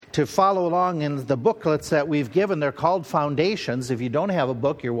to follow along in the booklets that we've given. They're called Foundations. If you don't have a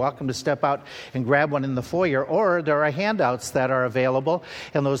book, you're welcome to step out and grab one in the foyer, or there are handouts that are available,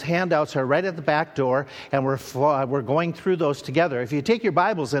 and those handouts are right at the back door, and we're going through those together. If you take your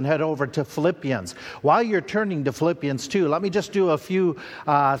Bibles and head over to Philippians, while you're turning to Philippians 2, let me just do a few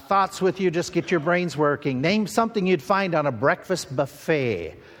thoughts with you, just get your brains working. Name something you'd find on a breakfast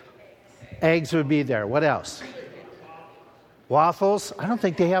buffet. Eggs would be there. What else? Waffles? I don't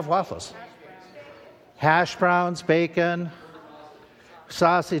think they have waffles. Hash browns, bacon,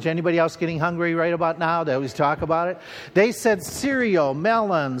 sausage. Anybody else getting hungry right about now? They always talk about it. They said cereal,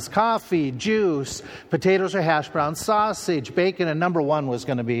 melons, coffee, juice, potatoes or hash browns, sausage, bacon, and number one was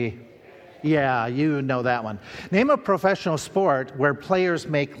going to be, yeah, you know that one. Name a professional sport where players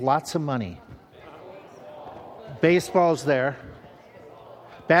make lots of money. Baseball's there.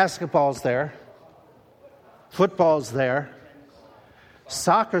 Basketball's there. Football's there.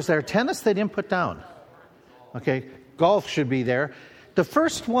 Soccer's there. Tennis they didn't put down. Okay, golf should be there. The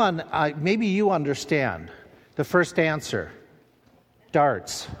first one, maybe you understand. The first answer,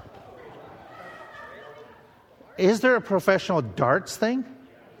 darts. Is there a professional darts thing?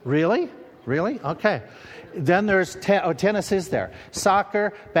 Really? Okay. Then there's tennis is there.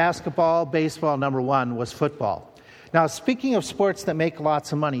 Soccer, basketball, baseball, number one was football. Now, speaking of sports that make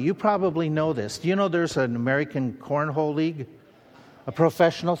lots of money, you probably know this. Do you know there's an American Cornhole League? A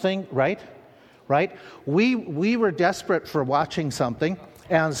professional thing, right? We were desperate for watching something,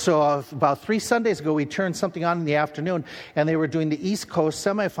 and so about 3 Sundays ago, we turned something on in the afternoon, and they were doing the East Coast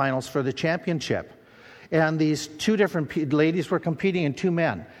semifinals for the championship. And these two different ladies were competing and 2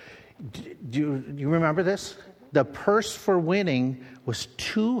 men. Do you remember this? The purse for winning was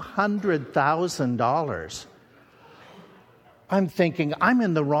 $200,000. I'm thinking, I'm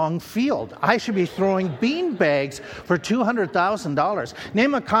in the wrong field. I should be throwing bean bags for $200,000.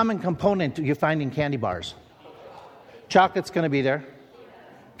 Name a common component you find in candy bars. Chocolate's going to be there.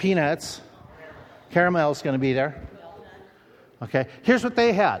 Peanuts. Caramel's going to be there. Okay. Here's what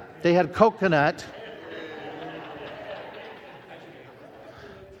they had. They had coconut.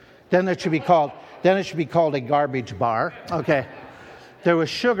 Then it should be called a garbage bar. Okay. There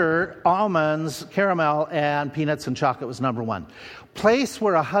was sugar, almonds, caramel, and peanuts and chocolate was number one. Place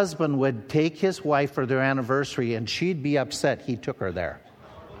where a husband would take his wife for their anniversary and she'd be upset he took her there.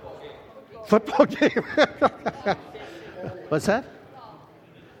 Football game. What's that?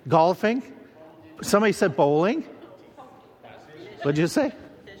 Golfing? Somebody said bowling? What'd you say?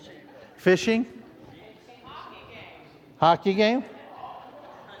 Fishing? Hockey game?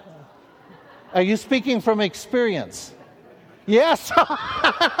 Are you speaking from experience? Yes.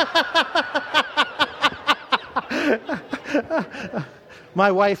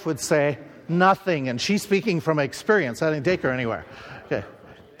 My wife would say nothing, and she's speaking from experience. I didn't take her anywhere. Okay.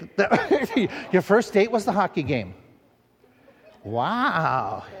 Your first date was the hockey game.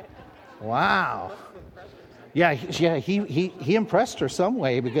 Wow. Yeah, he impressed her some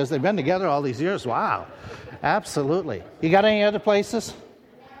way because they've been together all these years. Wow. Absolutely. You got any other places?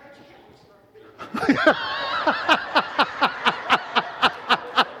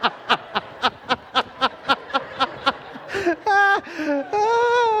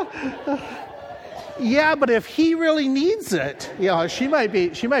 Yeah, but if he really needs it, she might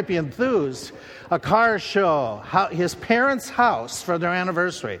be enthused. A car show, his parents' house for their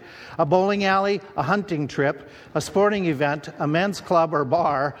anniversary, a bowling alley, a hunting trip, a sporting event, a men's club or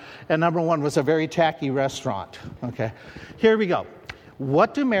bar, and number one was a very tacky restaurant. Okay, here we go.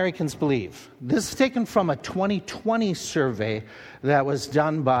 What do Americans believe? This is taken from a 2020 survey that was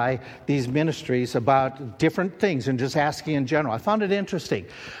done by these ministries about different things and just asking in general. I found it interesting.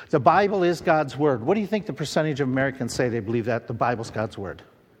 The Bible is God's Word. What do you think the percentage of Americans say they believe that the Bible's God's Word?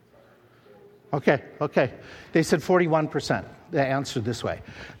 Okay. They said 41%. They answered this way.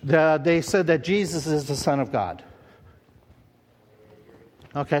 They said that Jesus is the Son of God.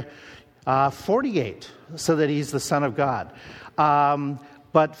 Okay. 48 said that he's the Son of God.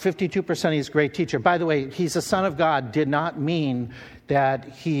 But 52% he's a great teacher. By the way, he's the Son of God did not mean that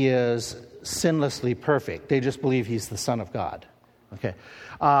he is sinlessly perfect. They just believe he's the Son of God. Okay.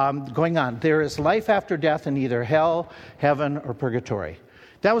 Going on. There is life after death in either hell, heaven, or purgatory.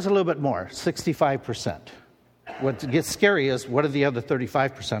 That was a little bit more, 65%. What gets scary is what do the other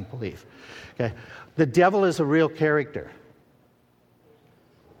 35% believe? Okay. The devil is a real character.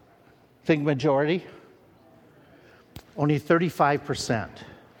 Think majority? Only 35%.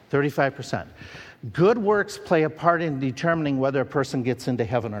 35%. Good works play a part in determining whether a person gets into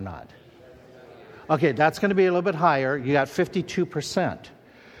heaven or not. Okay, that's going to be a little bit higher. You got 52%.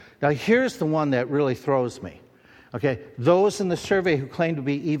 Now, here's the one that really throws me. Okay, those in the survey who claim to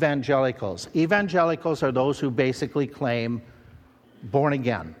be evangelicals. Evangelicals are those who basically claim born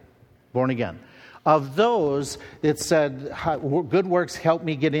again. Born again. Of those, it said, good works help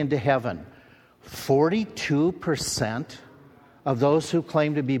me get into heaven. 42% of those who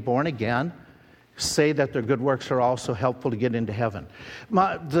claim to be born again say that their good works are also helpful to get into heaven.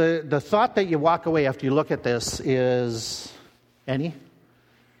 The thought that you walk away after you look at this is, any?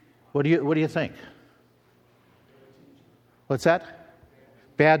 What do you think? What's that?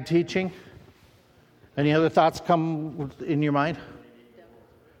 Bad teaching? Any other thoughts come in your mind?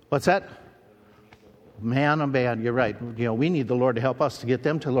 What's that? Man, I'm bad. You're right. We need the Lord to help us to get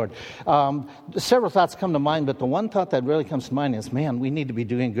them to the Lord. Several thoughts come to mind, but the one thought that really comes to mind is, man, we need to be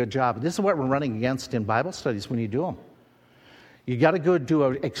doing a good job. This is what we're running against in Bible studies when you do them. You got to do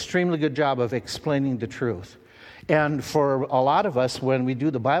an extremely good job of explaining the truth. And for a lot of us, when we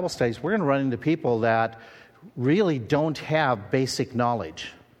do the Bible studies, we're going to run into people that really don't have basic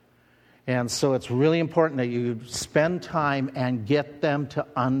knowledge. And so it's really important that you spend time and get them to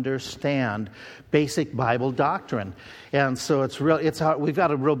understand basic Bible doctrine. And so we've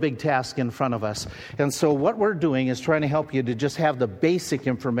got a real big task in front of us. And so what we're doing is trying to help you to just have the basic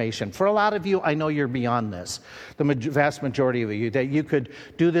information. For a lot of you, I know you're beyond this. The vast majority of you, that you could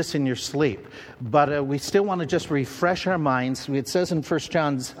do this in your sleep. But we still want to just refresh our minds. It says in 1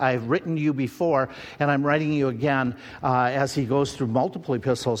 John, I've written you before, and I'm writing you again, as he goes through multiple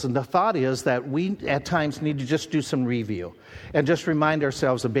epistles. And the thought is that we, at times, need to just do some review and just remind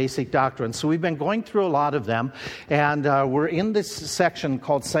ourselves of basic doctrine. So we've been going through a lot of them, and we're in this section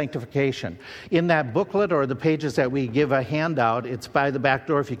called sanctification. In that booklet or the pages that we give a handout, it's by the back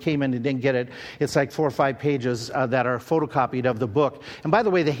door. If you came in and didn't get it, it's like 4 or 5 pages that are photocopied of the book. And by the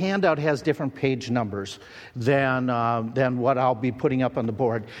way, the handout has different page numbers than what I'll be putting up on the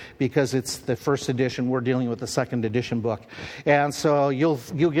board, because it's the first edition. We're dealing with the second edition book. And so you'll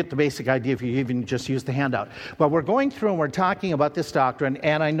get the basic idea if you even just use the handout. But we're going through and we're talking about this doctrine,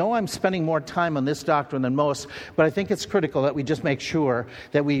 and I know I'm spending more time on this doctrine than most, but I think it's critical that we just make sure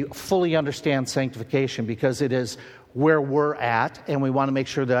that we fully understand sanctification, because it is where we're at, and we want to make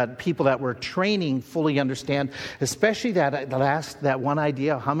sure that people that we're training fully understand, especially that one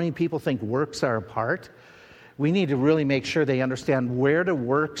idea, how many people think works are a part. We need to really make sure they understand where do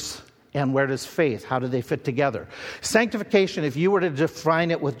works and where does faith, how do they fit together. Sanctification, if you were to define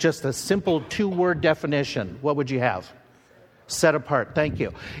it with just a simple 2-word definition, what would you have? Set apart. Thank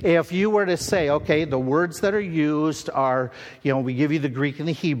you. If you were to say, okay, the words that are used are, we give you the Greek and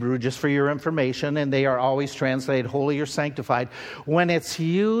the Hebrew just for your information, and they are always translated holy or sanctified. When it's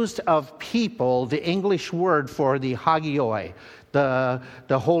used of people, the English word for the hagioi, the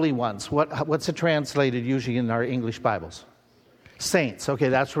holy ones, what's it translated usually in our English Bibles? Saints. Okay,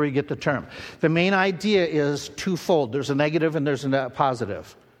 that's where you get the term. The main idea is twofold. There's a negative and there's a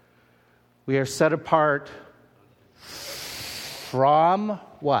positive. We are set apart from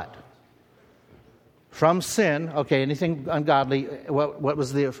what? From sin. Okay, anything ungodly. What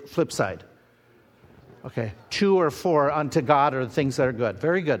was the flip side? Okay, 2 or 4 unto God are the things that are good.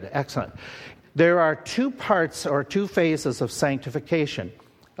 Very good. Excellent. There are 2 parts or 2 phases of sanctification.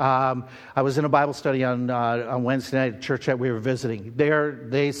 I was in a Bible study on Wednesday night at church that we were visiting.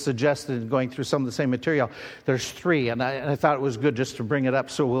 They suggested, going through some of the same material, there's 3, and I thought it was good just to bring it up,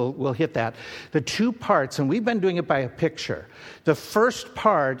 so we'll hit that. The 2 parts, and we've been doing it by a picture. The first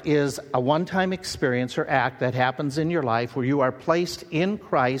part is a one-time experience or act that happens in your life where you are placed in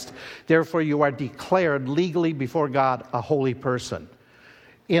Christ, therefore you are declared legally before God a holy person.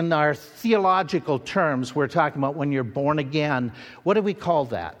 In our theological terms, we're talking about when you're born again. What do we call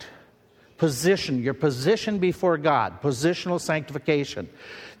that? Position. Your position before God. Positional sanctification.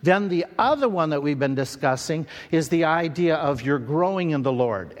 Then the other one that we've been discussing is the idea of you're growing in the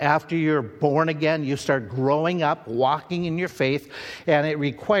Lord. After you're born again, you start growing up, walking in your faith, and it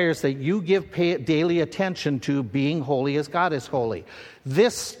requires that you give daily attention to being holy as God is holy.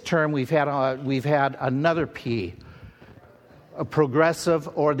 This term we've had another P. A progressive,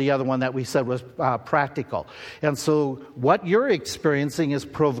 or the other one that we said was practical. And so what you're experiencing is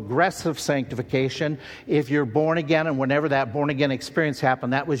progressive sanctification. If you're born again, and whenever that born again experience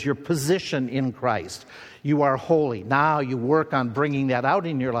happened, that was your position in Christ. You are holy. Now you work on bringing that out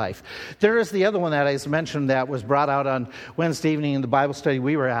in your life. There is the other one that I mentioned that was brought out on Wednesday evening in the Bible study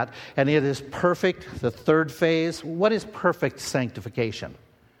we were at, and it is perfect, the 3rd phase. What is perfect sanctification?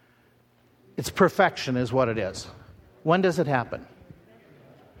 It's perfection is what it is. When does it happen?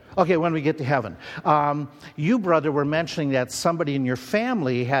 Okay, when we get to heaven. You, brother, were mentioning that somebody in your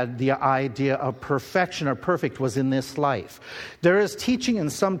family had the idea of perfection or perfect was in this life. There is teaching in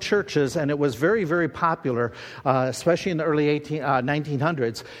some churches, and it was very, very popular, especially in the early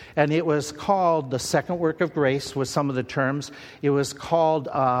 1900s, and it was called the second work of grace was some of the terms. It was called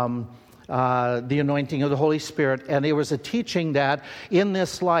the anointing of the Holy Spirit, and it was a teaching that in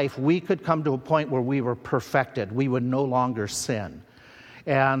this life we could come to a point where we were perfected. We would no longer sin.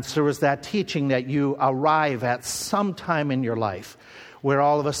 And so there was that teaching that you arrive at some time in your life where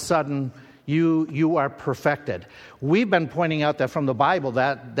all of a sudden you are perfected. We've been pointing out that from the Bible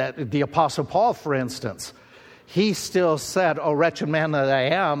that the Apostle Paul, for instance, he still said, "Oh, wretched man that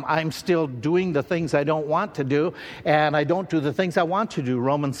I am, I'm still doing the things I don't want to do, and I don't do the things I want to do."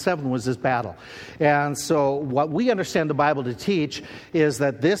 Romans 7 was his battle. And so what we understand the Bible to teach is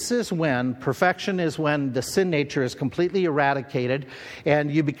that this is when, perfection is when the sin nature is completely eradicated,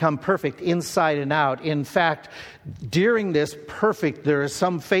 and you become perfect inside and out. In fact, during this perfect, there is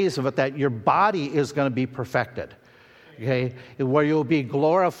some phase of it that your body is going to be perfected. Okay, where you'll be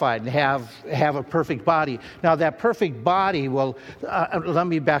glorified and have a perfect body. Now, that perfect body will, let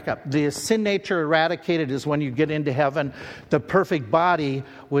me back up. The sin nature eradicated is when you get into heaven. The perfect body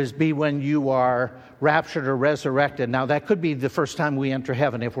would be when you are raptured or resurrected. Now, that could be the first time we enter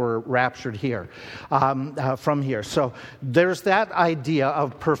heaven if we're raptured here, from here. So there's that idea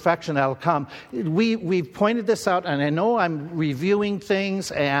of perfection that'll come. We've pointed this out, and I know I'm reviewing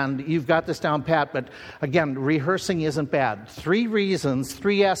things, and you've got this down pat, but again, rehearsing isn't bad. 3 reasons,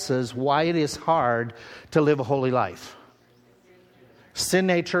 3 S's, why it is hard to live a holy life. Sin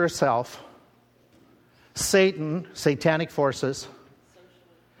nature itself, Satan, satanic forces,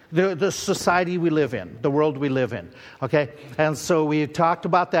 the society we live in, the world we live in, okay? And so we talked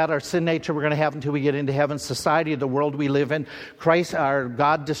about that, our sin nature we're going to have until we get into heaven, society, the world we live in. Christ, our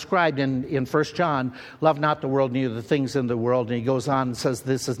God described in 1 John, love not the world, neither the things in the world. And he goes on and says,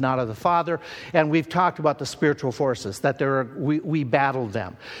 this is not of the Father. And we've talked about the spiritual forces, that we battled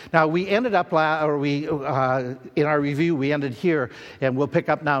them. Now, we ended up, in our review, we ended here, and we'll pick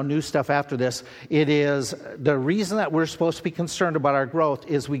up now new stuff after this. It is the reason that we're supposed to be concerned about our growth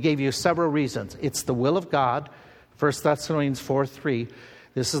is we gave you several reasons. It's the will of God, 1 Thessalonians 4:3.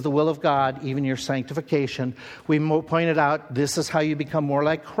 This is the will of God, even your sanctification. We pointed out this is how you become more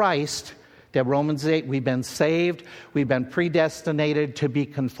like Christ. That Romans 8, we've been saved, we've been predestinated to be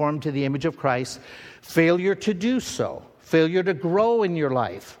conformed to the image of Christ. Failure to do so, failure to grow in your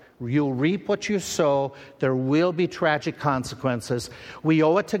life, you'll reap what you sow. There will be tragic consequences. We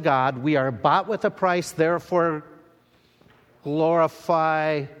owe it to God. We are bought with a price, therefore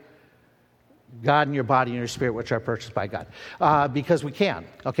glorify God in your body and your spirit, which are purchased by God, because we can.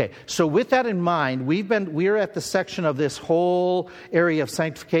 Okay, so with that in mind, we're at the section of this whole area of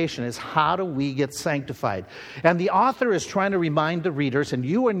sanctification is how do we get sanctified? And the author is trying to remind the readers, and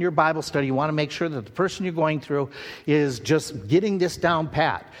you in your Bible study, you want to make sure that the person you're going through is just getting this down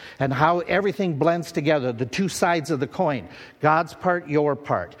pat and how everything blends together, the 2 sides of the coin, God's part, your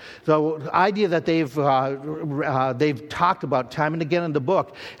part. The idea that they've talked about time and again in the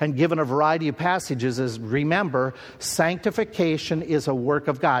book and given a variety of passages is, remember, sanctification is a work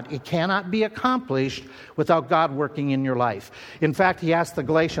of God. It cannot be accomplished without God working in your life. In fact, he asked the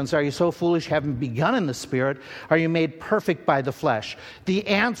Galatians, are you so foolish, having begun in the Spirit, are you made perfect by the flesh? The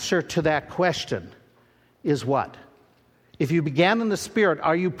answer to that question is what? If you began in the Spirit,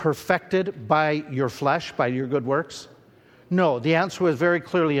 are you perfected by your flesh, by your good works? No, the answer was very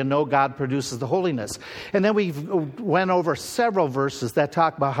clearly a no. God produces the holiness. And then we went over several verses that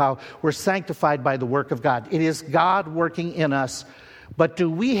talk about how we're sanctified by the work of God. It is God working in us, but do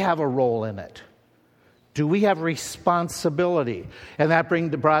we have a role in it? Do we have responsibility? And that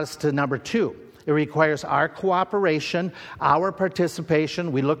brought us to number 2. It requires our cooperation, our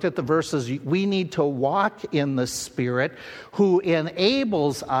participation. We looked at the verses. We need to walk in the Spirit who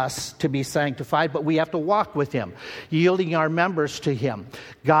enables us to be sanctified, but we have to walk with Him, yielding our members to Him.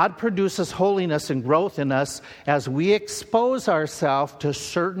 God produces holiness and growth in us as we expose ourselves to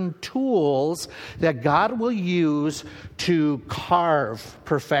certain tools that God will use to carve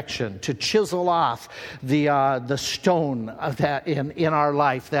perfection, to chisel off the stone of that in our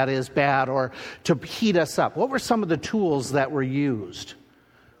life that is bad, or to heat us up. What were some of the tools that were used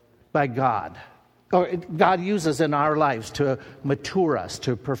by God? Or God uses in our lives to mature us,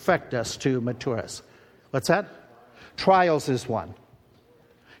 to perfect us, to mature us. What's that? Trials is one.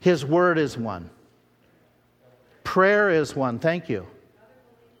 His word is one. Prayer is one. Thank you.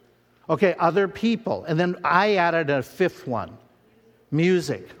 Okay, other people. And then I added a 5th one.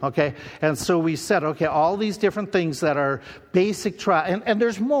 Music, okay? And so we said, okay, all these different things that are basic, and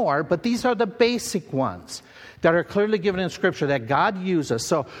there's more, but these are the basic ones that are clearly given in Scripture that God uses.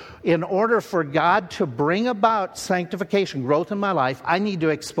 So in order for God to bring about sanctification, growth in my life, I need to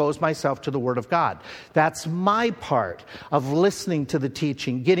expose myself to the Word of God. That's my part of listening to the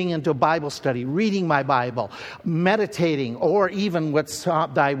teaching, getting into Bible study, reading my Bible, meditating, or even what's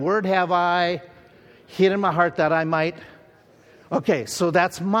thy word have I hid in my heart that I might. Okay, so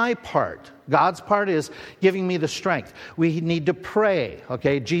that's my part. God's part is giving me the strength. We need to pray.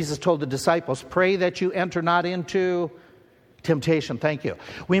 Okay, Jesus told the disciples, pray that you enter not into temptation. Thank you.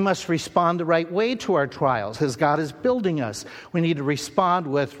 We must respond the right way to our trials as God is building us. We need to respond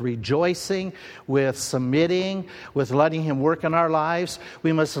with rejoicing, with submitting, with letting Him work in our lives.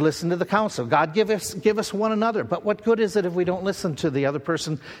 We must listen to the counsel. God, give us one another. But what good is it if we don't listen to the other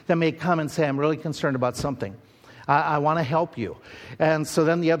person that may come and say, I'm really concerned about something. I want to help you. And so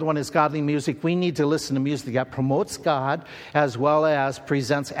then the other one is godly music. We need to listen to music that promotes God as well as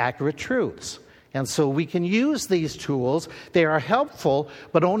presents accurate truths. And so we can use these tools. They are helpful,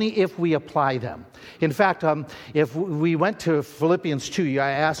 but only if we apply them. In fact, if we went to Philippians 2,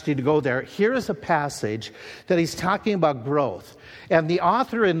 I asked you to go there. Here is a passage that he's talking about growth. And the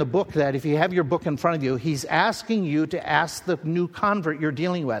author in the book, that if you have your book in front of you, he's asking you to ask the new convert you're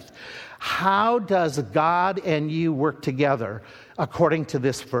dealing with, how does God and you work together according to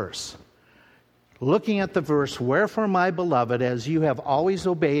this verse? Looking at the verse, wherefore, my beloved, as you have always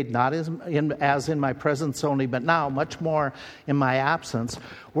obeyed, not as in my presence only, but now much more in my absence,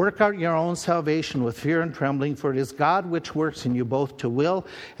 work out your own salvation with fear and trembling, for it is God which works in you both to will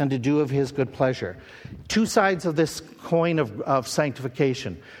and to do of His good pleasure. Two sides of this coin of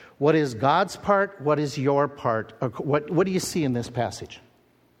sanctification. What is God's part? What is your part? What do you see in this passage?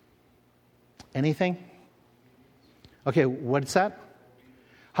 Anything? Okay, what's that?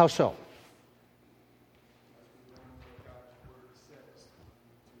 How so?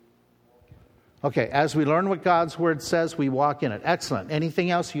 Okay, as we learn what God's Word says, we walk in it. Excellent.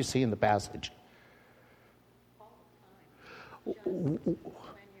 Anything else you see in the passage?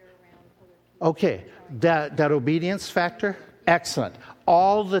 Okay, that obedience factor? Excellent.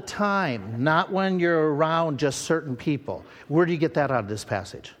 All the time, not when you're around just certain people. Where do you get that out of this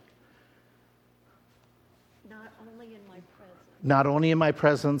passage? Not only in my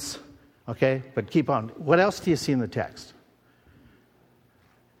presence, okay, but keep on. What else do you see in the text?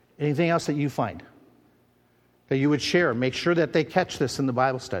 Anything else that you find that you would share? Make sure that they catch this in the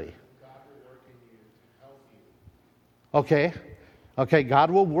Bible study. God will work in you to help you. Okay,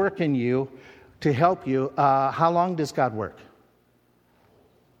 God will work in you to help you. How long does God work?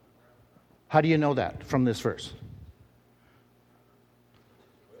 How do you know that from this verse?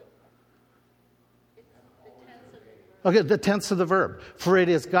 Okay, the tense of the verb. For it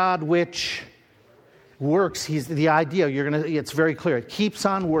is God which works. He's the idea. It's very clear. It keeps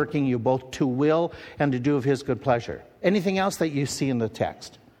on working you both to will and to do of His good pleasure. Anything else that you see in the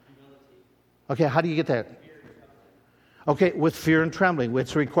text? Okay, how do you get that? Okay, with fear and trembling,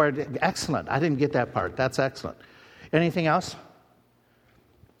 which required. Excellent. I didn't get that part. That's excellent. Anything else?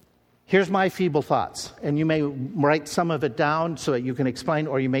 Here's my feeble thoughts, and you may write some of it down so that you can explain,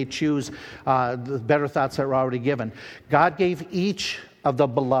 or you may choose the better thoughts that were already given. God gave each of the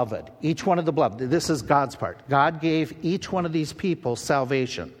beloved, each one of the beloved, this is God's part. God gave each one of these people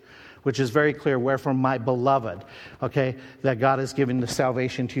salvation, which is very clear, wherefore my beloved, okay, that God has given the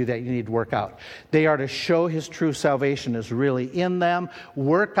salvation to you that you need to work out. They are to show His true salvation is really in them.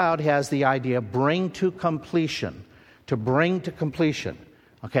 Work out has the idea, bring to completion, to bring to completion.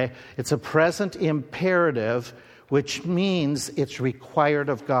 Okay, it's a present imperative, which means it's required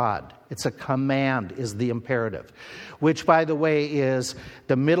of God. It's a command is the imperative, which, by the way, is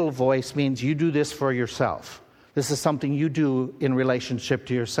the middle voice means you do this for yourself. This is something you do in relationship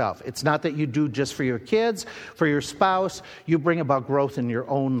to yourself. It's not that you do just for your kids, for your spouse. You bring about growth in your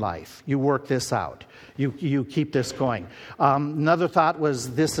own life. You work this out. You keep this going. Another thought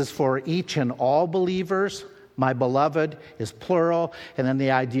was this is for each and all believers. My beloved is plural, and then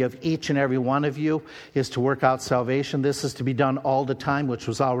the idea of each and every one of you is to work out salvation. This is to be done all the time, which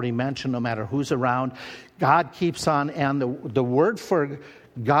was already mentioned, no matter who's around. God keeps on, and the word for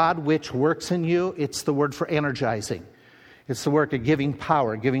God which works in you, it's the word for energizing. It's the work of giving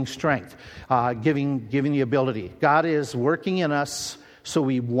power, giving strength, giving the ability. God is working in us so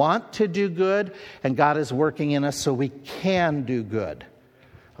we want to do good, and God is working in us so we can do good.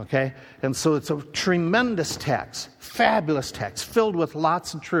 Okay? And so it's a tremendous text, fabulous text, filled with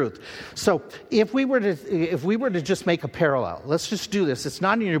lots of truth. So if we were to just make a parallel, let's just do this. It's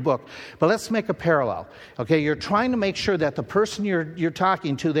not in your book, but let's make a parallel. Okay? You're trying to make sure that the person you're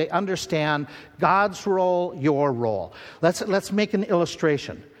talking to, they understand God's role, your role. Let's make an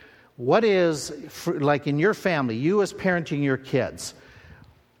illustration. What is, like in your family, you as parenting your kids,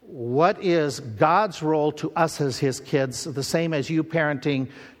 what is God's role to us as his kids, the same as you parenting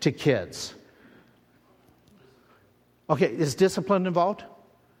to kids? Okay, is discipline involved?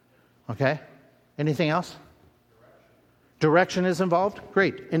 Okay. Anything else? Direction is involved?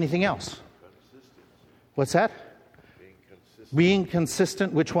 Great. Anything else? What's that? Being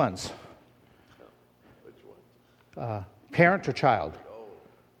consistent. Which ones? Parent or child?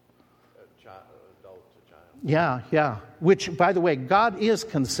 Yeah. Which, by the way, God is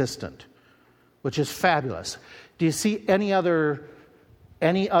consistent, which is fabulous. Do you see any other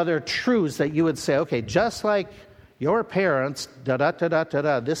truths that you would say, okay, just like your parents,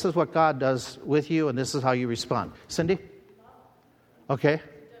 this is what God does with you, and this is how you respond. Cindy? Okay.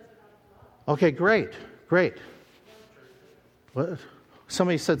 Okay, great. What?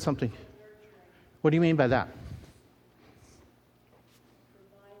 Somebody said something. What do you mean by that?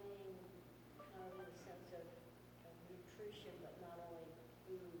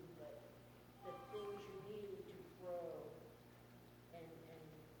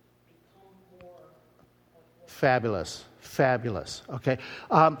 Fabulous. Okay.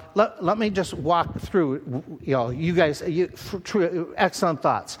 Let me just walk through, you guys, excellent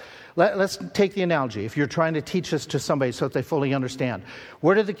thoughts. Let's take the analogy. If you're trying to teach this to somebody so that they fully understand,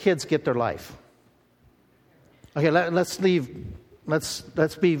 where do the kids get their life? Okay, let's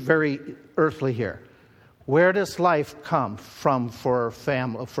be very earthly here. Where does life come from for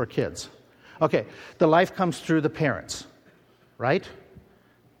kids? Okay, the life comes through the parents, right?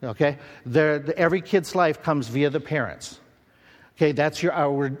 Okay, every kid's life comes via the parents. Okay, that's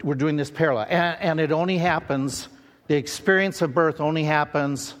we're doing this parallel, and it only happens. The experience of birth only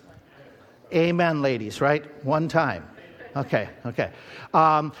happens. Amen, ladies. Right, one time. Okay.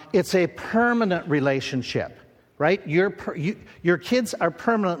 It's a permanent relationship, right? Your kids are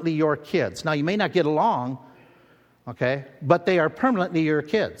permanently your kids. Now you may not get along, okay, but they are permanently your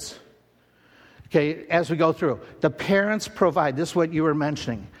kids. Okay, as we go through, the parents provide, this is what you were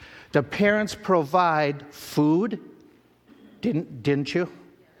mentioning. The parents provide food, didn't you?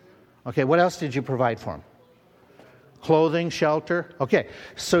 Okay, what else did you provide for them? Clothing, shelter. Okay,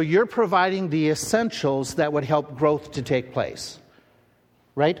 so you're providing the essentials that would help growth to take place.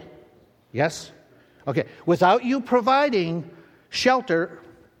 Right? Yes? Okay, without you providing shelter,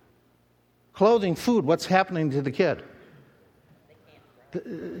 clothing, food, what's happening to the kid?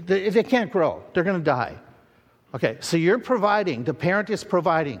 They can't grow. They're going to die. Okay, so you're providing, the parent is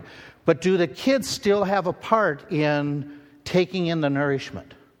providing, but do the kids still have a part in taking in the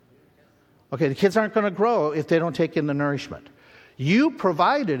nourishment? Okay, the kids aren't going to grow if they don't take in the nourishment. You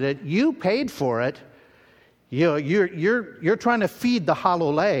provided it, you paid for it. You're trying to feed the hollow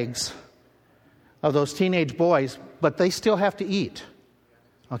legs of those teenage boys, but they still have to eat.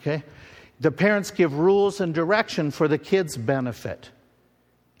 Okay? The parents give rules and direction for the kids' benefit.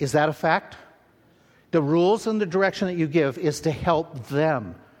 Is that a fact? The rules and the direction that you give is to help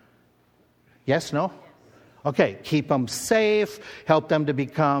them. Yes, no? Okay, keep them safe, help them to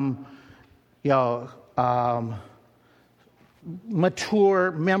become,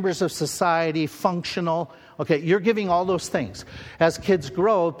 mature members of society, functional. Okay, you're giving all those things. As kids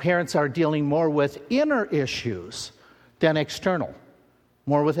grow, parents are dealing more with inner issues than external,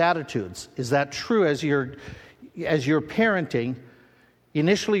 more with attitudes. Is that true as you're parenting?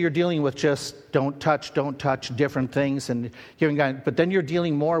 Initially, you're dealing with just don't touch different things and giving guidance, but then you're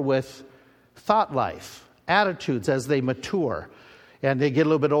dealing more with thought life, attitudes as they mature and they get a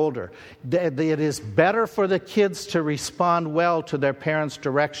little bit older. It is better for the kids to respond well to their parents'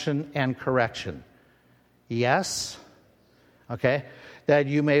 direction and correction. Yes? Okay? That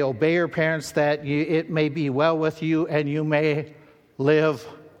you may obey your parents, that it may be well with you, and you may live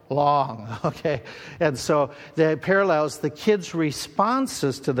long, okay? And so the parallels, the kids'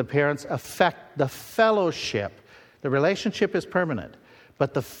 responses to the parents affect the fellowship. The relationship is permanent,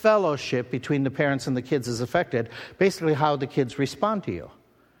 but the fellowship between the parents and the kids is affected, basically how the kids respond to you.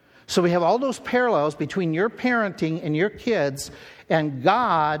 So we have all those parallels between your parenting and your kids and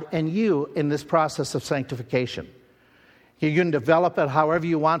God and you in this process of sanctification. You can develop it however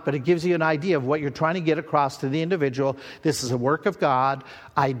you want, but it gives you an idea of what you're trying to get across to the individual. This is a work of God.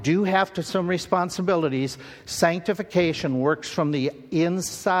 I do have some responsibilities. Sanctification works from the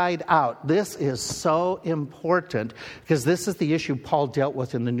inside out. This is so important because this is the issue Paul dealt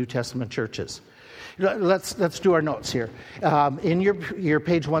with in the New Testament churches. Let's do our notes here. In your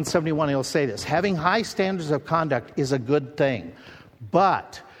page 171, it'll say this: having high standards of conduct is a good thing,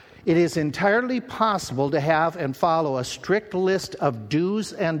 but it is entirely possible to have and follow a strict list of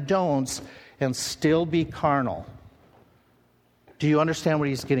do's and don'ts and still be carnal. Do you understand what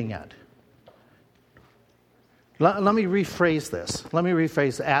he's getting at? Let me rephrase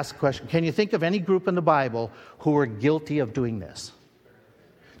this. Ask a question. Can you think of any group in the Bible who were guilty of doing this?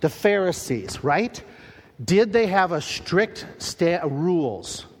 The Pharisees, right? Did they have a strict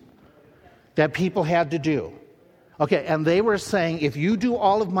rules that people had to do? Okay, and they were saying, if you do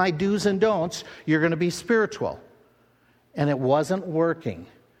all of my do's and don'ts, you're going to be spiritual. And it wasn't working.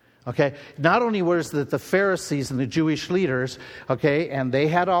 Okay, not only was it the Pharisees and the Jewish leaders, okay, and they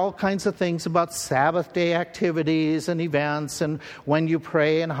had all kinds of things about Sabbath day activities and events and when you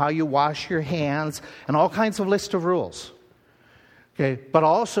pray and how you wash your hands and all kinds of list of rules. Okay, but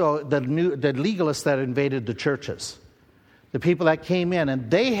also the legalists that invaded the churches. The people that came in,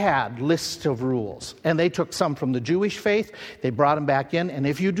 and they had lists of rules. And they took some from the Jewish faith, they brought them back in, and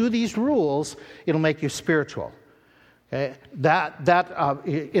if you do these rules, it'll make you spiritual. Okay?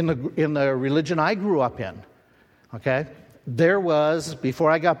 In the religion I grew up in, okay, there was, before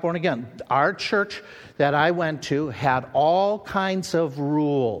I got born again, our church that I went to had all kinds of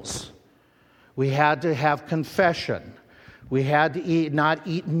rules. We had to have confession. We had to not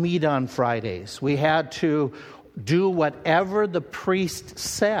eat meat on Fridays. We had to do whatever the priest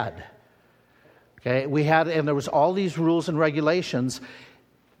said. Okay, and there was all these rules and regulations,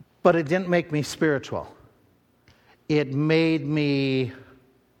 but it didn't make me spiritual. It made me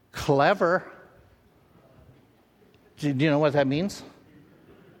clever. Do you know what that means?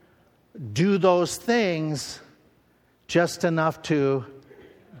 Do those things just enough to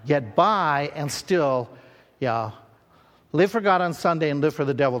get by and still, live for God on Sunday and live for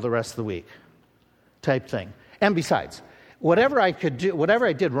the devil the rest of the week, type thing. And besides, whatever I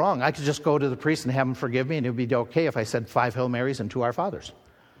did wrong, I could just go to the priest and have him forgive me, and it would be okay if I said 5 Hail Marys and 2 Our Fathers.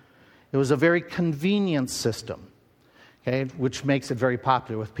 It was a very convenient system, okay, which makes it very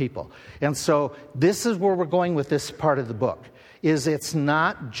popular with people. And so this is where we're going with this part of the book, is it's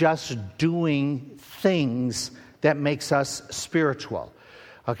not just doing things that makes us spiritual.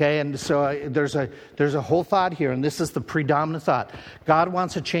 Okay, and so there's a whole thought here, and this is the predominant thought. God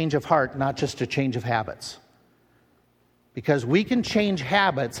wants a change of heart, not just a change of habits. Because we can change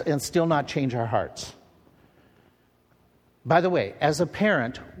habits and still not change our hearts. By the way, as a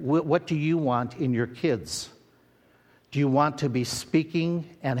parent, what do you want in your kids? Do you want to be speaking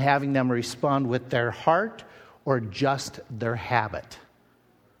and having them respond with their heart or just their habit?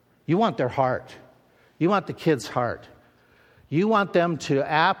 You want their heart. You want the kid's heart. You want them to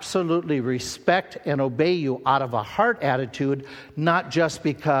absolutely respect and obey you out of a heart attitude, not just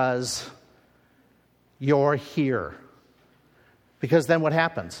because you're here. Because then what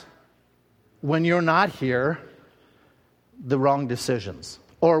happens? When you're not here, the wrong decisions.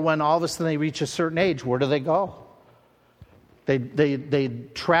 Or when all of a sudden they reach a certain age, where do they go? They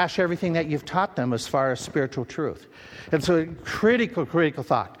trash everything that you've taught them as far as spiritual truth. And so critical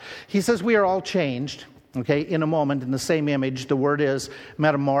thought. He says we are all changed. Okay, in a moment, in the same image, the word is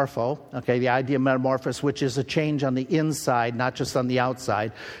metamorpho. Okay, the idea of metamorphosis, which is a change on the inside, not just on the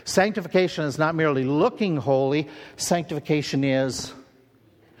outside. Sanctification is not merely looking holy. Sanctification is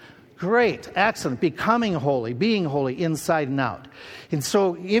great, excellent, becoming holy, being holy inside and out. And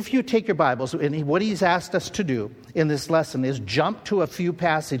so if you take your Bibles, and what he's asked us to do in this lesson is jump to a few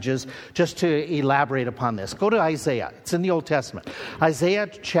passages just to elaborate upon this. Go to Isaiah. It's in the Old Testament. Isaiah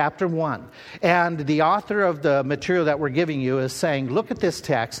chapter 1. And the author of the material that we're giving you is saying, look at this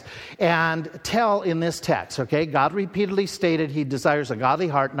text and tell in this text, okay, God repeatedly stated he desires a godly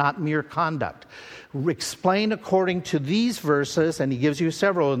heart, not mere conduct. Explain according to these verses, and he gives you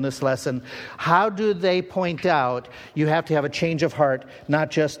several in this lesson, how do they point out you have to have a change of heart, not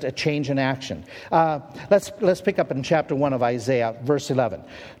just a change in action. Let's pick up in chapter 1 of Isaiah, verse 11.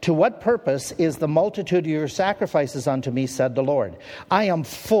 To what purpose is the multitude of your sacrifices unto me, said the Lord? I am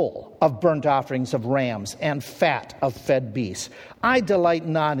full of burnt offerings of rams and fat of fed beasts. I delight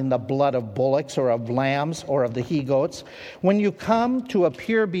not in the blood of bullocks or of lambs or of the he-goats. When you come to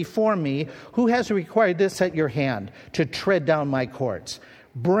appear before me, who has required this at your hand, to tread down my courts?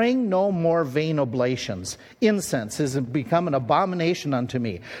 Bring no more vain oblations. Incense is become an abomination unto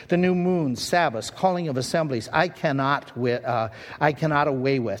me. The new moon, Sabbaths, calling of assemblies, I cannot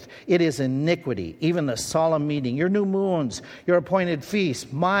away with. It is iniquity, even the solemn meeting. Your new moons, your appointed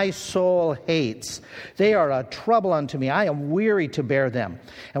feasts, my soul hates. They are a trouble unto me. I am weary to bear them.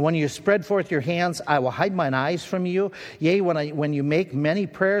 And when you spread forth your hands, I will hide mine eyes from you. Yea, when you make many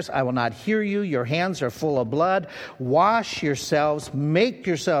prayers, I will not hear you. Your hands are full of blood. Wash yourselves, make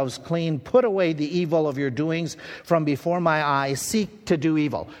yourselves clean, put away the evil of your doings from before my eyes, seek to do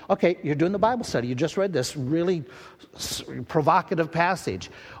evil. Okay, you're doing the Bible study. You just read this really provocative passage.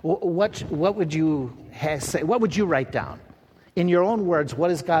 What would you say? What would you write down? In your own words,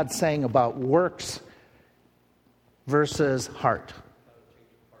 what is God saying about works versus heart?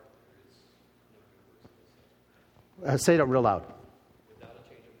 Say that real loud. Without a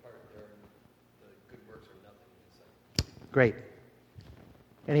change of heart, the good works are nothing. Great.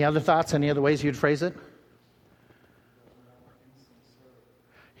 Any other thoughts? Any other ways you'd phrase it?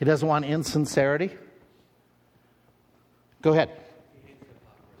 He doesn't want insincerity. Go ahead.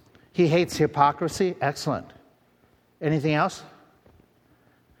 He hates hypocrisy. Excellent. Anything else?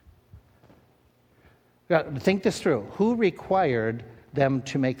 Think this through. Who required them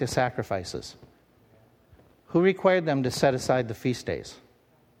to make the sacrifices? Who required them to set aside the feast days?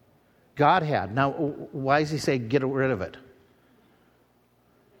 God had. Now, why does he say get rid of it?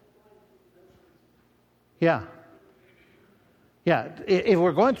 Yeah. If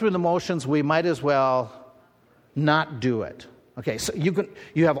we're going through the motions, we might as well not do it. Okay, so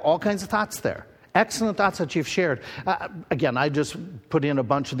you have all kinds of thoughts there. Excellent thoughts that you've shared. Again, I just put in a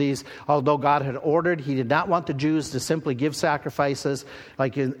bunch of these. Although God had ordered, he did not want the Jews to simply give sacrifices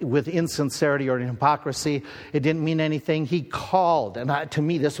with insincerity or hypocrisy. It didn't mean anything. He called, and to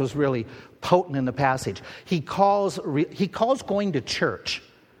me this was really potent in the passage. He calls going to church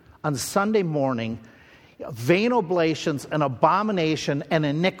on Sunday morning vain oblations, an abomination, and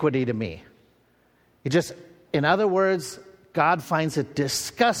iniquity to me. In other words, God finds it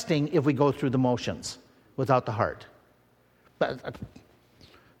disgusting if we go through the motions without the heart. But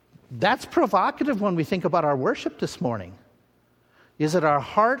that's provocative when we think about our worship this morning. Is it our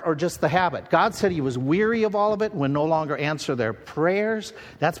heart or just the habit? God said he was weary of all of it and would no longer answer their prayers.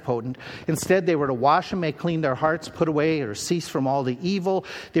 That's potent. Instead, they were to wash and make clean their hearts, put away or cease from all the evil.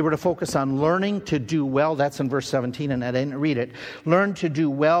 They were to focus on learning to do well. That's in verse 17, and I didn't read it. Learn to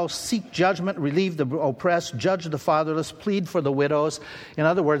do well, seek judgment, relieve the oppressed, judge the fatherless, plead for the widows. In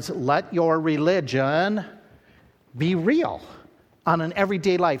other words, let your religion be real on an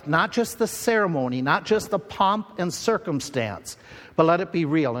everyday life, not just the ceremony, not just the pomp and circumstance, but let it be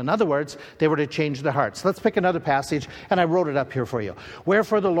real. In other words, they were to change their hearts. Let's pick another passage, and I wrote it up here for you.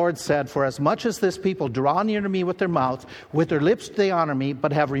 Wherefore the Lord said, for as much as this people draw near to me with their mouth, with their lips they honor me,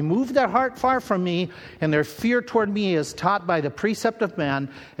 but have removed their heart far from me, and their fear toward me is taught by the precept of man,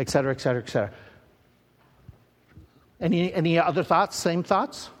 etc., etc., etc. Any other thoughts? Same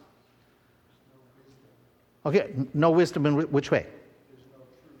thoughts? Okay, no wisdom in which way?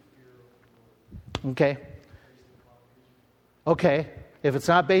 Okay. If it's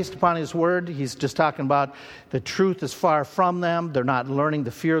not based upon his word, he's just talking about the truth is far from them. They're not learning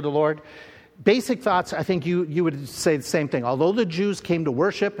the fear of the Lord. Basic thoughts, I think you would say the same thing. Although the Jews came to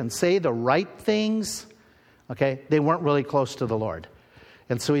worship and say the right things, they weren't really close to the Lord.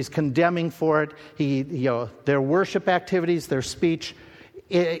 And so he's condemning for it. Their worship activities, their speech,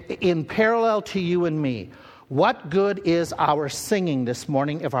 in parallel to you and me. What good is our singing this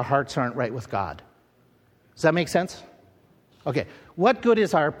morning if our hearts aren't right with God? Does that make sense? Okay. What good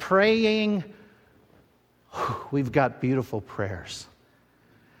is our praying? We've got beautiful prayers.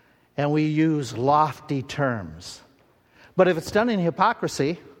 And we use lofty terms. But if it's done in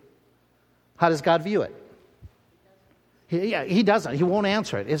hypocrisy, how does God view it? He doesn't. He won't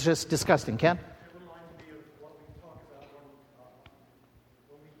answer it. It's just disgusting. Ken? It reminds me of what we talk about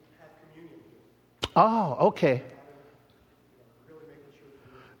when we have communion. Oh, okay.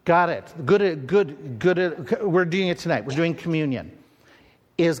 Got it. Good. We're doing it tonight. We're doing communion.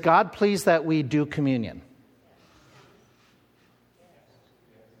 Is God pleased that we do communion?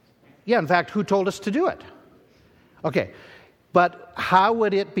 Yeah, in fact, who told us to do it? Okay. But how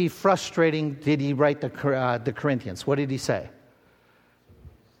would it be frustrating, did he write the Corinthians? What did he say?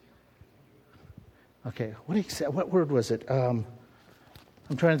 Okay, what did he say? What word was it? I'm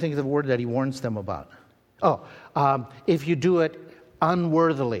trying to think of the word that he warns them about. If you do it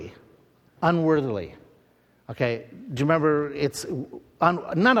unworthily. Okay, do you remember,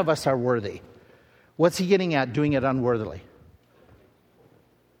 none of us are worthy. What's he getting at, doing it unworthily?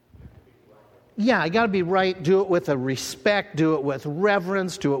 Yeah, you got to be right. Do it with a respect. Do it with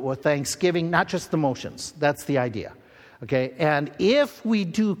reverence. Do it with thanksgiving, not just the motions. That's the idea. Okay? And if we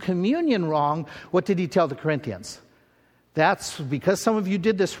do communion wrong, what did he tell the Corinthians? That's because some of you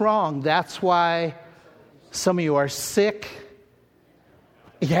did this wrong. That's why some of you are sick.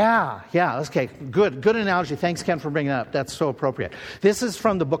 Yeah, okay, good analogy. Thanks, Ken, for bringing that up. That's so appropriate. This is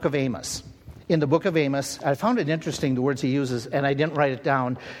from the book of Amos. In the book of Amos, I found it interesting, the words he uses, and I didn't write it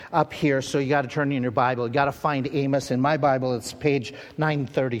down up here, so you got to turn in your Bible. You got to find Amos. In my Bible, it's page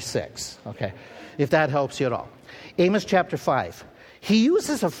 936, okay, if that helps you at all. Amos chapter 5. He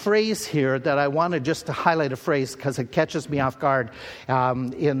uses a phrase here that I wanted just to highlight a phrase because it catches me off guard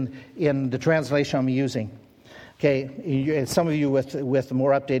in the translation I'm using. Okay, some of you with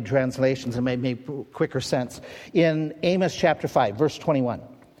more updated translations, it may make quicker sense. In Amos chapter 5, verse 21,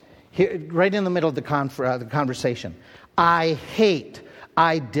 here, right in the middle of the conversation, I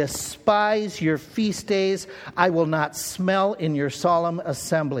despise your feast days. I will not smell in your solemn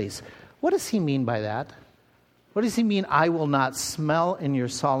assemblies. What does he mean by that? What does he mean, I will not smell in your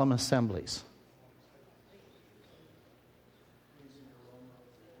solemn assemblies?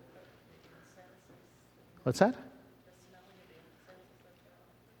 What's that?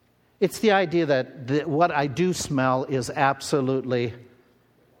 It's the idea that what I do smell is absolutely,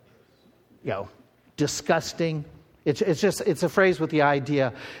 disgusting. It's a phrase with the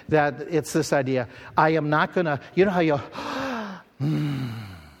idea that it's this idea. I am not going to, you know how you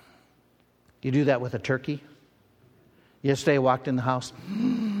do that with a turkey? Yesterday I walked in the house,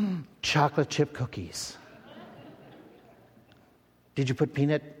 chocolate chip cookies. Did you put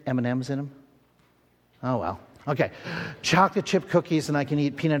peanut M&Ms in them? Oh, well. Okay, chocolate chip cookies, and I can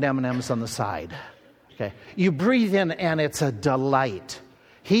eat peanut M&Ms on the side. Okay, you breathe in, and it's a delight.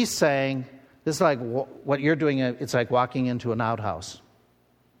 He's saying, this is like what you're doing, it's like walking into an outhouse.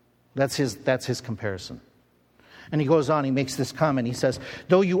 That's his comparison. And he goes on, he makes this comment. He says,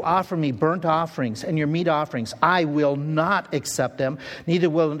 though you offer me burnt offerings and your meat offerings, I will not accept them. Neither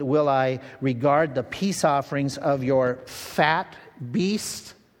will I regard the peace offerings of your fat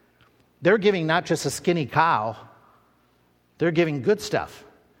beasts. They're giving not just a skinny cow. They're giving good stuff.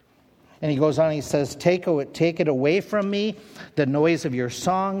 And he goes on, he says, take it away from me, the noise of your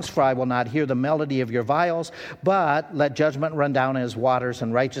songs, for I will not hear the melody of your viols, but let judgment run down as waters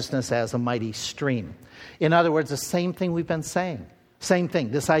and righteousness as a mighty stream. In other words, the same thing we've been saying. Same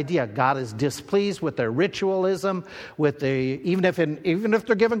thing, this idea, God is displeased with their ritualism, even if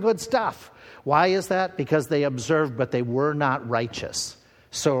they're given good stuff. Why is that? Because they observed, but they were not righteous.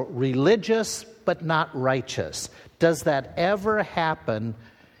 So religious, but not righteous. Does that ever happen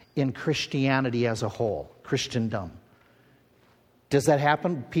in Christianity as a whole, Christendom? Does that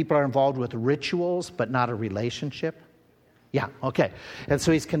happen? People are involved with rituals, but not a relationship? Yeah, okay. And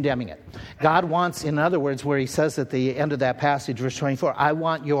so he's condemning it. God wants, in other words, where he says at the end of that passage, verse 24, I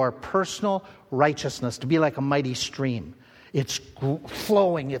want your personal righteousness to be like a mighty stream. It's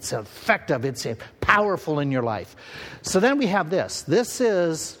flowing, it's effective, it's powerful in your life. So then we have this. This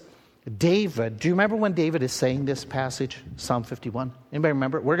is David. Do you remember when David is saying this passage, Psalm 51? Anybody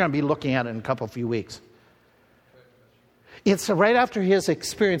remember? We're going to be looking at it in a few weeks. It's right after his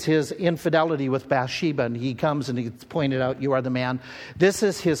experience, his infidelity with Bathsheba, and he comes and he's pointed out, you are the man. This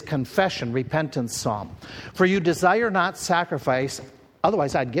is his confession, repentance psalm. For you desire not sacrifice,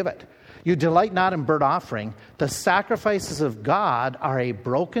 otherwise I'd give it. You delight not in burnt offering. The sacrifices of God are a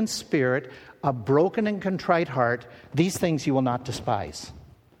broken spirit, a broken and contrite heart. These things you will not despise.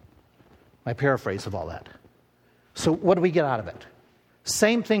 My paraphrase of all that. So what do we get out of it?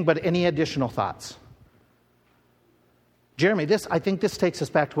 Same thing, but any additional thoughts? Jeremy, I think this takes us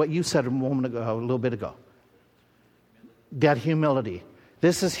back to what you said a little bit ago. That humility.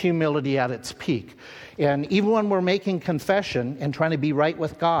 This is humility at its peak. And even when we're making confession and trying to be right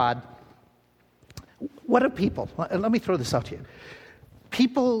with God, what do people, let me throw this out to you.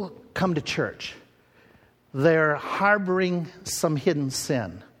 People come to church. They're harboring some hidden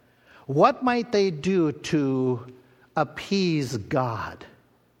sin. What might they do to appease God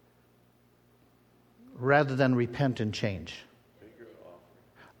rather than repent and change?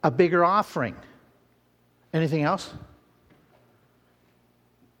 A bigger offering. Anything else?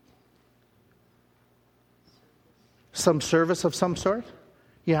 Some service of some sort?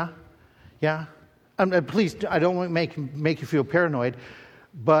 Yeah. Please, I don't want to make you feel paranoid,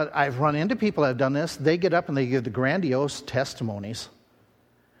 but I've run into people that have done this. They get up and they give the grandiose testimonies.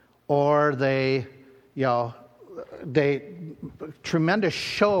 Or they tremendous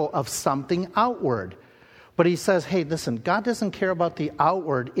show of something outward. But he says, hey, listen, God doesn't care about the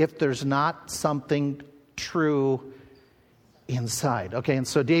outward if there's not something true inside. Okay, and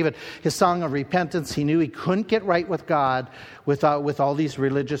so David, his song of repentance, he knew he couldn't get right with God with all these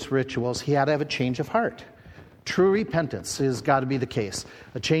religious rituals. He had to have a change of heart. True repentance has got to be the case.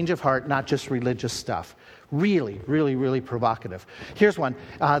 A change of heart, not just religious stuff. Really, really, really provocative. Here's one.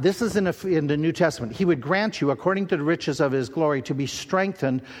 This is in the New Testament. He would grant you, according to the riches of his glory, to be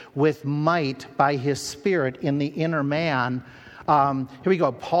strengthened with might by his Spirit in the inner man. Here we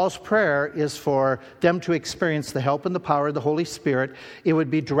go. Paul's prayer is for them to experience the help and the power of the Holy Spirit. It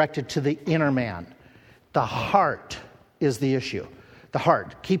would be directed to the inner man. The heart is the issue. The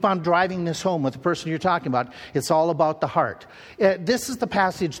heart. Keep on driving this home with the person you're talking about. It's all about the heart. This is the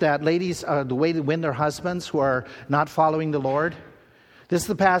passage that ladies, the way to win their husbands who are not following the Lord. This is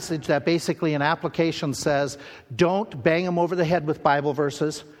the passage that basically in application says, don't bang him over the head with Bible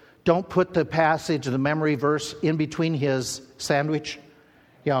verses. Don't put the passage, the memory verse, in between his sandwich,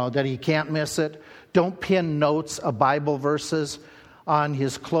 that he can't miss it. Don't pin notes of Bible verses on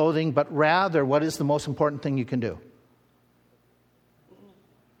his clothing, but rather, what is the most important thing you can do?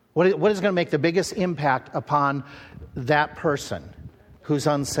 What is going to make the biggest impact upon that person who's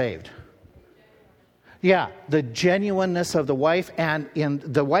unsaved? Yeah, the genuineness of the wife, and in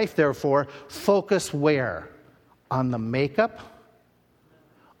the wife, therefore, focus where? On the makeup?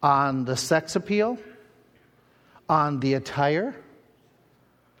 On the sex appeal? On the attire?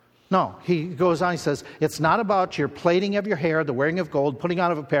 No, he goes on, he says, it's not about your plaiting of your hair, the wearing of gold, putting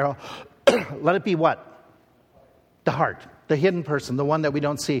on of apparel. Let it be what? The heart. The hidden person, the one that we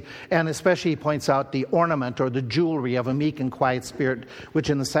don't see. And especially he points out the ornament or the jewelry of a meek and quiet spirit, which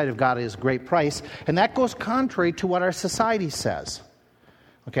in the sight of God is great price. And that goes contrary to what our society says.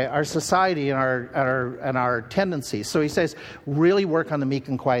 Okay, our society and our tendencies. So he says, really work on the meek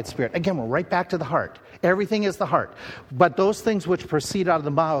and quiet spirit. Again, we're right back to the heart. Everything is the heart. But those things which proceed out of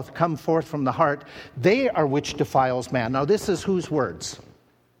the mouth come forth from the heart. They are which defiles man. Now this is whose words?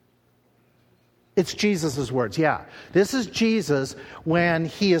 It's Jesus' words, yeah. This is Jesus when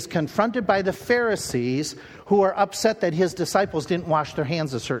he is confronted by the Pharisees who are upset that his disciples didn't wash their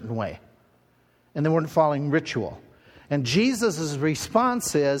hands a certain way. And they weren't following ritual. And Jesus'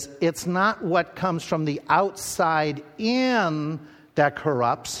 response is, it's not what comes from the outside in that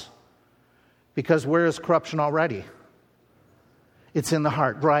corrupts, because where is corruption already? It's in the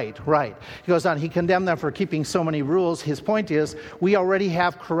heart. Right. He goes on, he condemned them for keeping so many rules. His point is, we already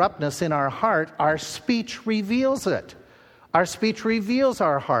have corruptness in our heart. Our speech reveals it. Our speech reveals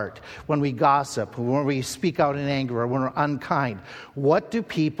our heart when we gossip, when we speak out in anger, or when we're unkind. What do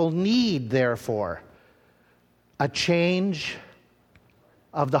people need, therefore? A change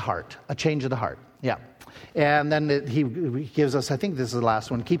of the heart. A change of the heart. Yeah. And then he gives us, I think this is the last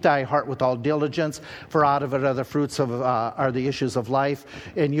one, keep thy heart with all diligence, for out of it are the fruits of, are the issues of life.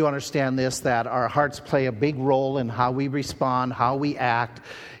 And you understand this, that our hearts play a big role in how we respond, how we act.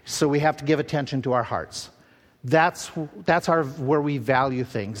 So we have to give attention to our hearts. That's where we value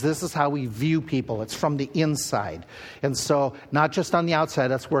things. This is how we view people. It's from the inside. And so not just on the outside,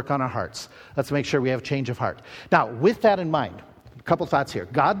 let's work on our hearts. Let's make sure we have a change of heart. Now, with that in mind, a couple thoughts here.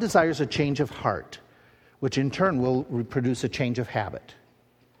 God desires a change of heart, which in turn will produce a change of habit.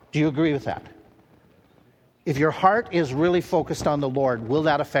 Do you agree with that? If your heart is really focused on the Lord, will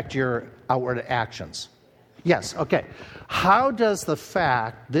that affect your outward actions? Yes, okay. How does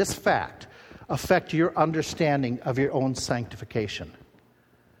this fact, affect your understanding of your own sanctification?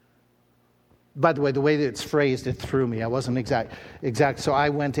 By the way that it's phrased, it threw me. I wasn't exact. So I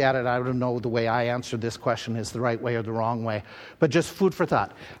went at it. I don't know the way I answered this question is the right way or the wrong way. But just food for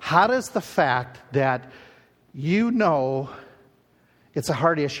thought. How does the fact that you know it's a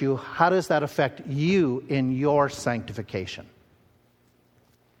heart issue, how does that affect you in your sanctification?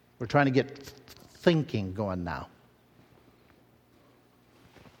 We're trying to get thinking going now.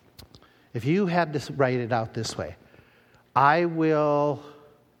 If you had to write it out this way, I will...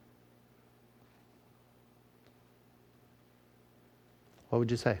 What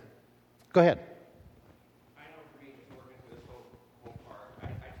would you say? Go ahead. I know for me, just working through this whole part,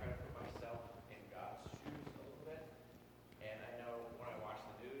 I try to put myself in God's shoes a little bit. And I know when I watch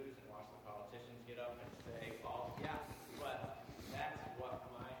the news and watch the politicians get up and say, well, yeah, but that's what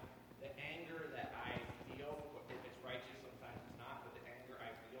the anger that I feel, if it's righteous, sometimes it's not, but the anger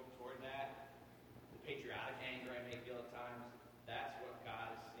I feel toward that, the patriotic anger I may feel at times, that's what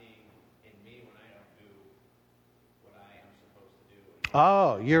God is seeing in me when I don't do what I am supposed to do.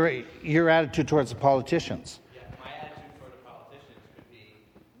 Oh, your attitude towards the politicians. Yeah, my attitude toward the politicians could be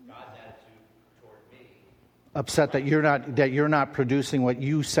God's attitude toward me. Upset that you're not producing what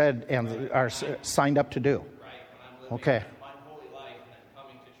you said and are signed up to do. Right, when I'm living Okay. an unholy life and I'm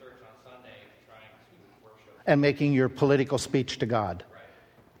coming to church on Sunday trying to worship. and making your political speech to God. Right.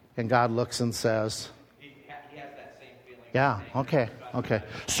 And God looks and says, He has that same feeling. yeah, okay.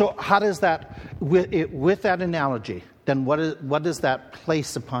 So how does that, with that analogy, then what does that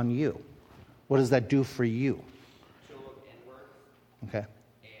place upon you? What does that do for you? To look inward. Okay.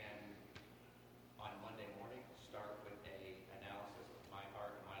 And on Monday morning, start with a analysis of my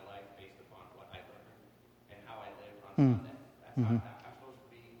heart and my life based upon what I learned and how I lived on Sunday. That's how I'm supposed to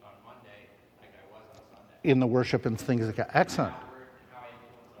be on Monday like I was on Sunday. In the worship and things like that. Excellent. Outward and how I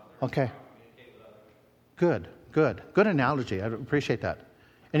influence others. Okay. How I communicate with others. Good analogy. I appreciate that.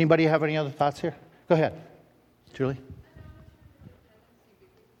 Anybody have any other thoughts here? Go ahead. Julie?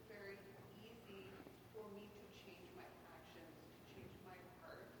 Very easy for me to change my actions, to change my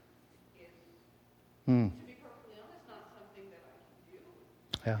heart is, to be perfectly honest, not something that I can do.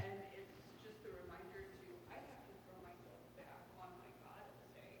 Yeah. And it's just a reminder to, I have to throw myself back on my God and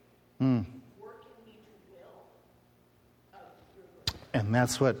say, work in me to will your good. And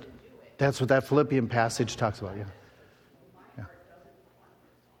that's what that Philippian passage talks about. Yeah.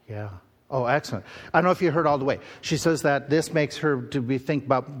 Yeah. Oh, excellent. I don't know if you heard all the way. She says that this makes her to be think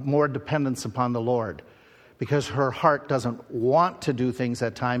about more dependence upon the Lord, because her heart doesn't want to do things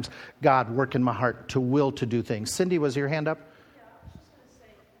at times. God, work in my heart to will to do things. Cindy, was your hand up? Yeah, I was just going to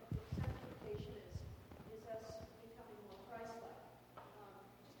say, sanctification is us becoming more Christ-like.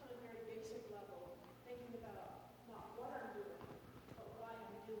 Just on a very basic level, thinking about not what I'm doing, but why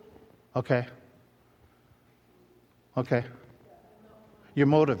I'm doing it. Okay. Your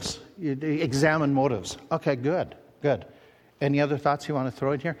motives. You examine motives. Okay, good. Any other thoughts you want to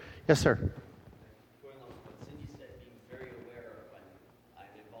throw in here? Yes, sir. Going on with what Cindy said, being very aware of when I'm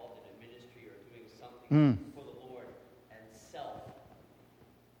involved in a ministry or doing something for the Lord, and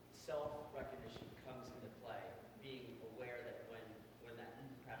self-recognition comes into play. Being aware that when that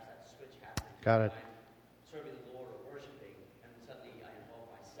perhaps that switch happens, Got it. I'm serving the Lord or worshiping, and suddenly I involve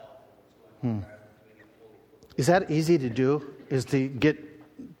myself in what's going on rather than doing it fully for the Lord. Is that easy to do? Is to get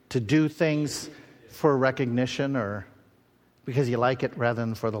to do things for recognition or because you like it rather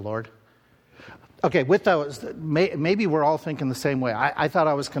than for the Lord? Okay, with those, maybe we're all thinking the same way. I thought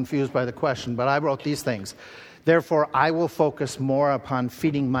I was confused by the question, but I wrote these things. Therefore, I will focus more upon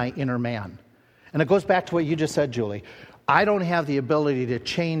feeding my inner man. And it goes back to what you just said, Julie. I don't have the ability to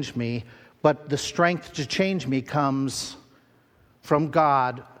change me, but the strength to change me comes from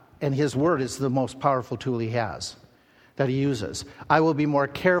God, and His Word is the most powerful tool He has, that He uses. I will be more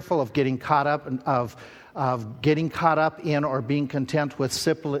careful of getting caught up in or being content with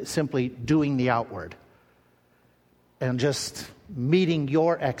simply doing the outward and just meeting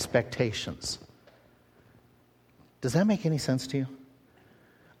your expectations. Does that make any sense to you?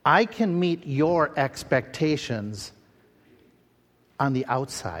 I can meet your expectations on the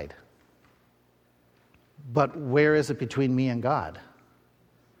outside, but where is it between me and God?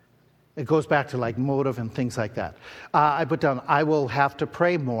 It goes back to like motive and things like that. I put down, I will have to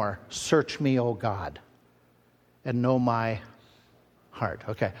pray more. Search me, O God, and know my heart.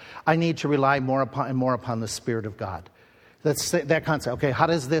 Okay. I need to rely more upon the Spirit of God. That's that concept. Okay, how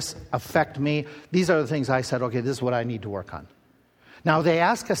does this affect me? These are the things I said, okay, this is what I need to work on. Now, they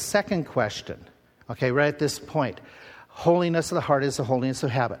ask a second question, okay, right at this point. Holiness of the heart is the holiness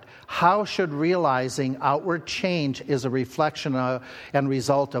of habit. How should realizing outward change is a reflection of, and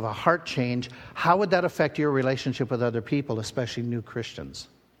result of a heart change, how would that affect your relationship with other people, especially new Christians?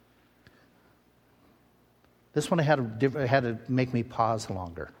 This one had to make me pause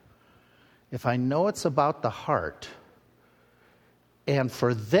longer. If I know it's about the heart, and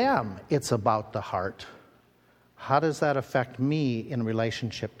for them it's about the heart, how does that affect me in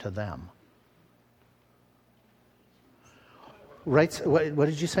relationship to them? Right? What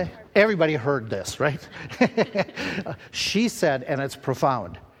did you say? Everybody heard this, right? She said, and it's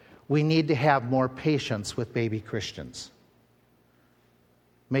profound, we need to have more patience with baby Christians.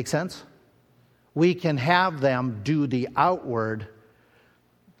 Make sense? We can have them do the outward,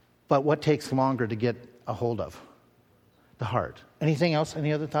 but what takes longer to get a hold of? The heart. Anything else?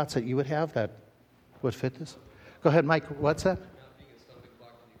 Any other thoughts that you would have that would fit this? Go ahead, Mike. What's that? Not being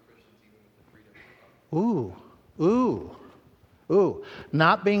a stumbling block to new Christians, even with the freedom. Ooh.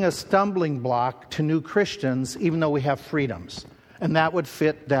 Not being a stumbling block to new Christians, even though we have freedoms. And that would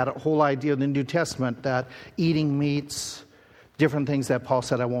fit that whole idea of the New Testament, that eating meats, different things that Paul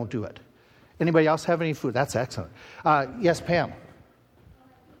said, I won't do it. Anybody else have any food? That's excellent. Yes, Pam.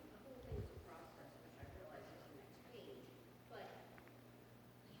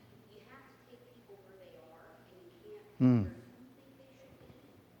 And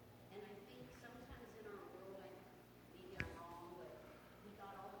I think sometimes in our world, maybe I'm wrong, but we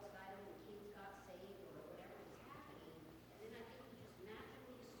got all excited when kids got saved or whatever,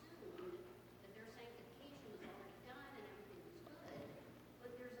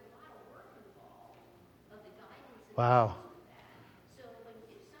 Wow. So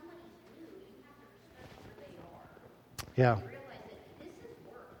if somebody's new, you have to respect where they are. Yeah. And realize that this is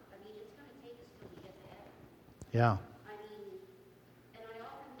work. I mean, it's going to take us till we get to heaven. Yeah. I mean, and I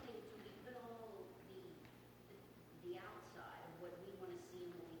often think we put all the outside of what we want to see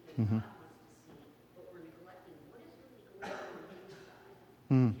and what we think God wants to see, but we're neglecting what is really going on inside.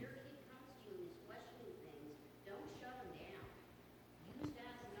 If your kid comes to you and is questioning things, don't shut them down. Use that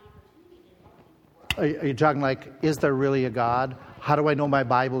as an opportunity to help you grow. Are you talking like, is there really a God? How do I know my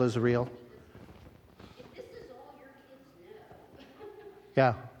Bible is real? If this is all your kids know,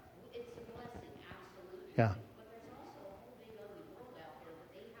 Yeah. it's a blessing, absolutely. Yeah. But there's also a whole big ugly world out there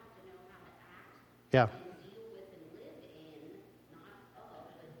that they have to know how to act Yeah. and deal with and live in, not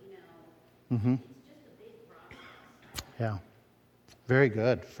of, but it's just a big process. Yeah. Very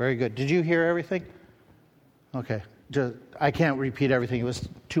good. Very good. Did you hear everything? Okay. I can't repeat everything. It was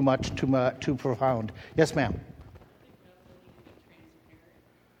too much, too profound. Yes, ma'am.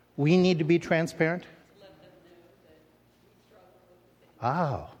 We need to be transparent.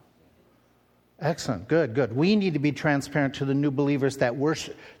 Wow. Excellent. Good, good. We need to be transparent to the new believers that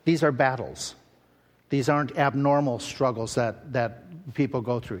these are battles. These aren't abnormal struggles that people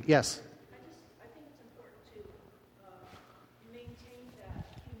go through. Yes? I think it's important to maintain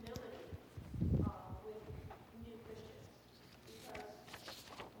that humility with new Christians, because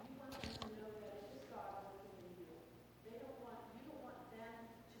you want them to know that it is God working in you. You don't want them to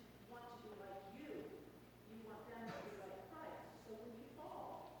want to be like you. You want them to be like Christ. So when you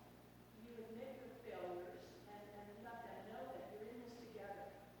fall, you admit your failures and let them know that you're in this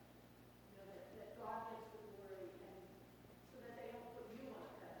together. You know, that God gets the glory, and so that they don't put you on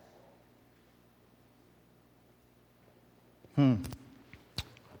a pedestal.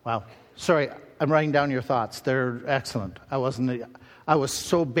 Wow. Sorry, I'm writing down your thoughts. They're excellent. I was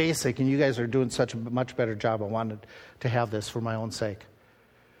so basic, and you guys are doing such a much better job. I wanted to have this for my own sake.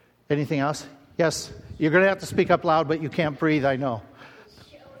 Anything else? Yes. You're going to have to speak up loud, but you can't breathe, I know. It's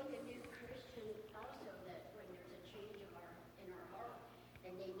showing the new Christian also that when there's a change in our heart,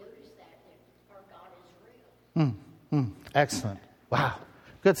 and they notice that our God is real. Excellent. Wow.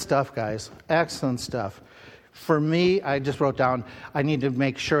 Good stuff, guys. Excellent stuff. For me, I just wrote down, I need to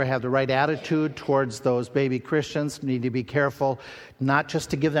make sure I have the right attitude towards those baby Christians. Need to be careful, not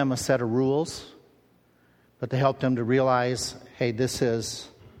just to give them a set of rules, but to help them to realize, hey, this is,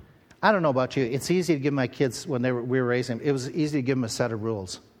 I don't know about you, it's easy to give my kids, when we were raising them, it was easy to give them a set of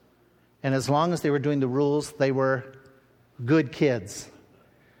rules. And as long as they were doing the rules, they were good kids.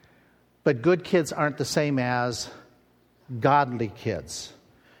 But good kids aren't the same as godly kids.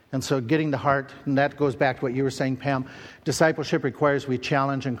 And so getting the heart, and that goes back to what you were saying, Pam, discipleship requires we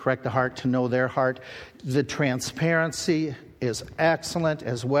challenge and correct the heart to know their heart. The transparency is excellent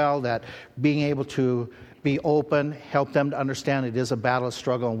as well, that being able to be open, help them to understand it is a battle, a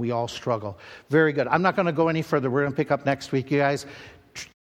struggle, and we all struggle. Very good. I'm not going to go any further. We're going to pick up next week. You guys,